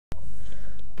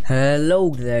Hello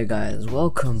there guys,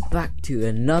 welcome back to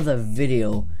another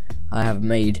video I have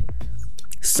made.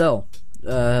 So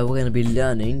we're going to be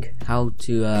learning how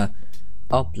to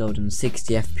upload in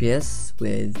 60 FPS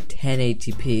with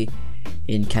 1080p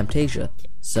in Camtasia.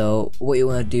 So what you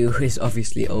want to do is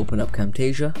obviously open up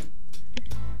Camtasia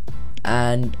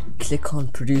and click on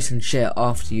produce and share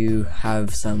after you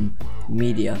have some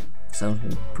media. So I'm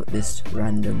going to put this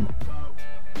random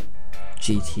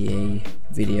GTA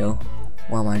video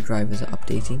while my drivers are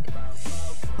updating.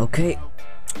 Okay,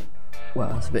 well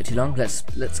that's a bit too long.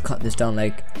 Let's cut this down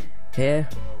like here,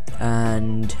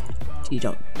 and we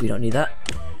don't need that.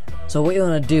 So what you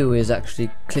want to do is actually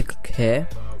click here,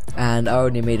 and I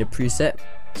already made a preset.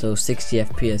 So 60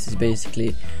 FPS is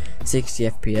basically 60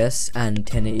 FPS and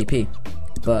 1080p.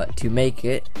 But to make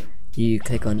it, you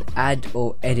click on add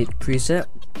or edit preset,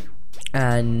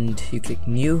 and you click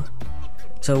new.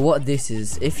 So what this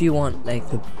is, if you want like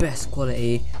the best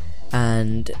quality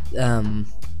and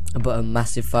but a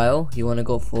massive file, you want to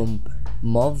go for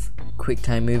MOV,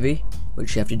 QuickTime Movie,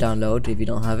 which you have to download if you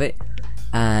don't have it.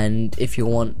 And if you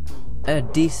want a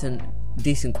decent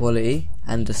quality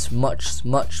and a much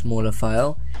smaller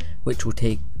file, which will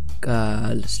take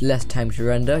less time to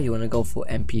render, you want to go for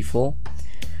MP4.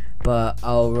 But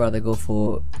I'll rather go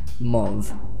for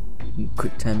MOV,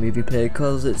 QuickTime Movie Player,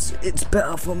 because it's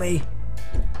better for me.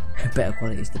 Better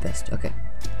quality is the best. Okay,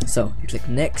 so you click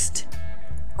next,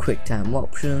 QuickTime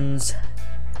options,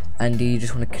 and you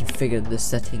just want to configure the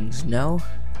settings now.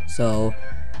 So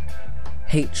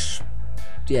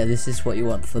yeah, this is what you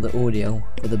want for the audio,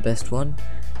 for the best one.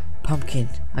 Pumpkin,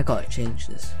 I gotta change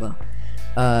this. Well,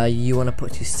 you want to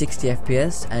put to 60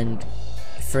 FPS, and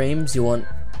frames, you want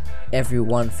every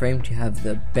one frame to have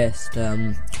the best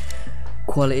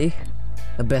quality,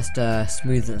 the best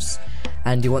smoothness,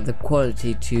 and you want the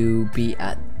quality to be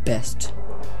at best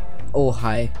or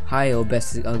high or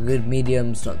best are good,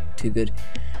 medium's not too good.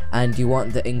 And you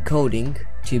want the encoding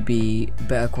to be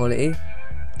better quality,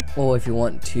 or if you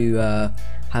want to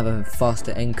have a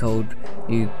faster encode,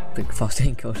 you click faster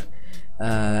encode.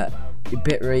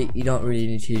 Bitrate, you don't really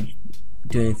need to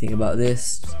do anything about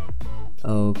this.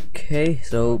 Okay,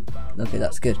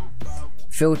 that's good.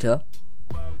 Filter,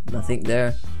 nothing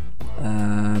there.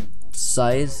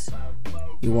 Size,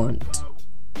 you want,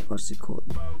 what's it called,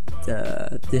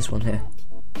 this one here,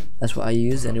 that's what I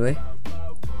use anyway.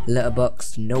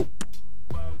 Letterbox, nope.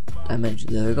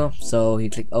 Dimension, there we go. So you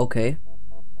click OK,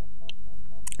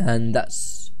 and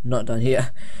that's not done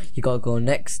here. You gotta go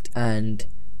next, and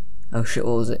oh shit,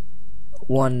 what was it,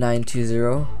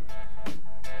 1920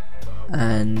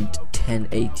 and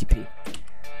 1080p.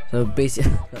 So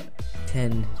basically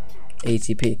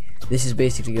 1080p, this is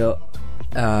basically your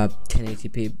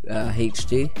 1080p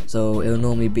HD, so it'll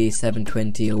normally be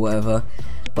 720 or whatever,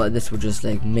 but this will just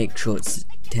like make sure it's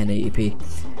 1080p.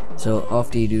 So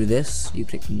after you do this, you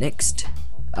click next.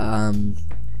 You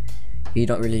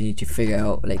don't really need to figure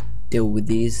out, like, deal with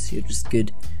these, you're just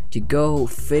good to go.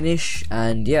 Finish,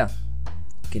 and yeah,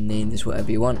 you can name this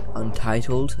whatever you want.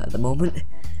 Untitled at the moment,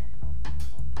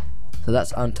 so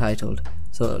that's untitled.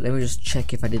 So let me just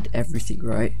check if I did everything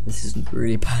right. This isn't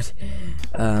really bad.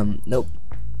 Nope.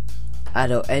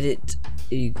 Add or edit,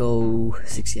 you go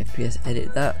 60 FPS,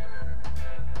 edit that.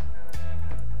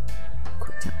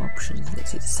 QuickTime options,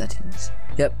 let's see the settings.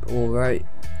 Yep, alright.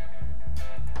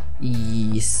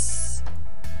 Yes.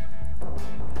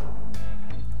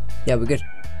 Yeah, we're good.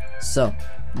 So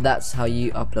that's how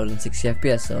you upload in 60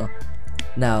 FPS. So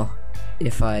now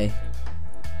if I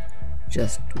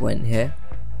just went here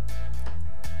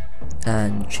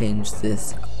and change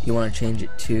this, you want to change it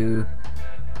to,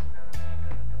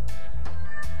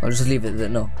 I'll just leave it there.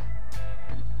 No,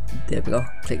 there we go,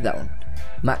 click that one,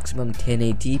 maximum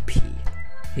 1080p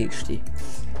HD,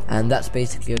 and that's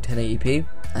basically your 1080p,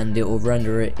 and it will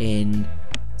render it in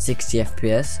 60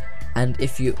 FPS. And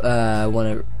if you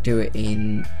want to do it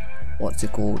in, what's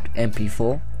it called,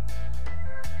 MP4,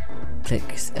 click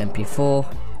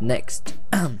MP4, next.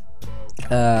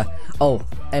 Oh,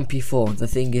 MP4, the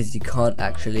thing is, you can't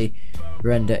actually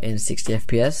render in 60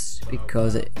 FPS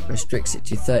because it restricts it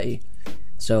to 30.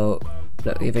 So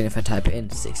look, even if I type it in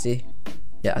 60,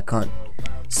 yeah, I can't.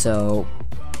 So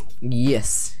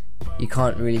yes, you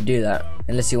can't really do that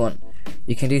unless you want.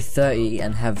 You can do 30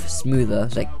 and have smoother,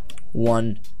 like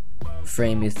one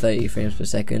frame is 30 frames per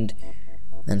second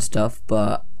and stuff,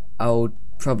 but I would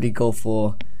probably go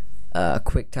for a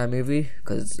QuickTime Movie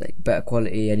because it's like better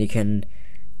quality, and you can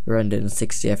render in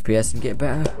 60 FPS and get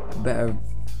better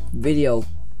video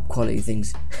quality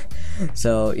things.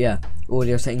 So yeah,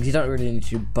 audio settings, you don't really need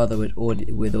to bother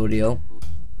with audio.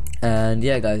 And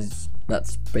yeah guys,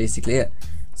 that's basically it.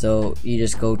 So you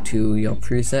just go to your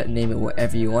preset, name it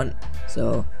whatever you want.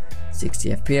 So 60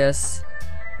 FPS.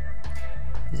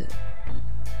 Is it?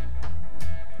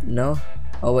 No?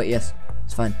 Oh wait, yes,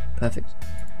 it's fine, perfect.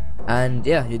 And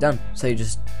yeah, you're done. So you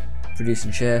just produce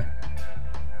and share.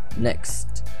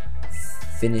 Next,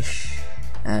 finish,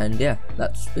 and yeah,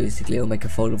 that's basically it'll make a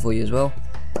folder for you as well.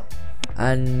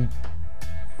 And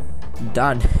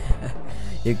done.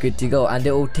 You're good to go. And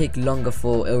it will take longer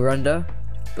for it'll render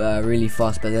really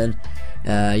fast, but then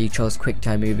you chose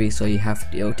QuickTime Movie, so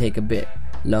it'll take a bit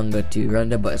longer to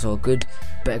render, but it's all good,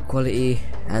 better quality,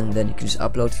 and then you can just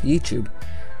upload to YouTube.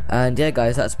 And yeah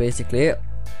guys, that's basically it.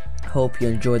 Hope you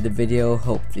enjoyed the video,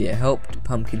 hopefully it helped.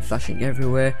 Pumpkin flashing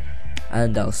everywhere,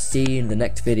 and I'll see you in the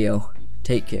next video.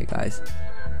 Take care guys.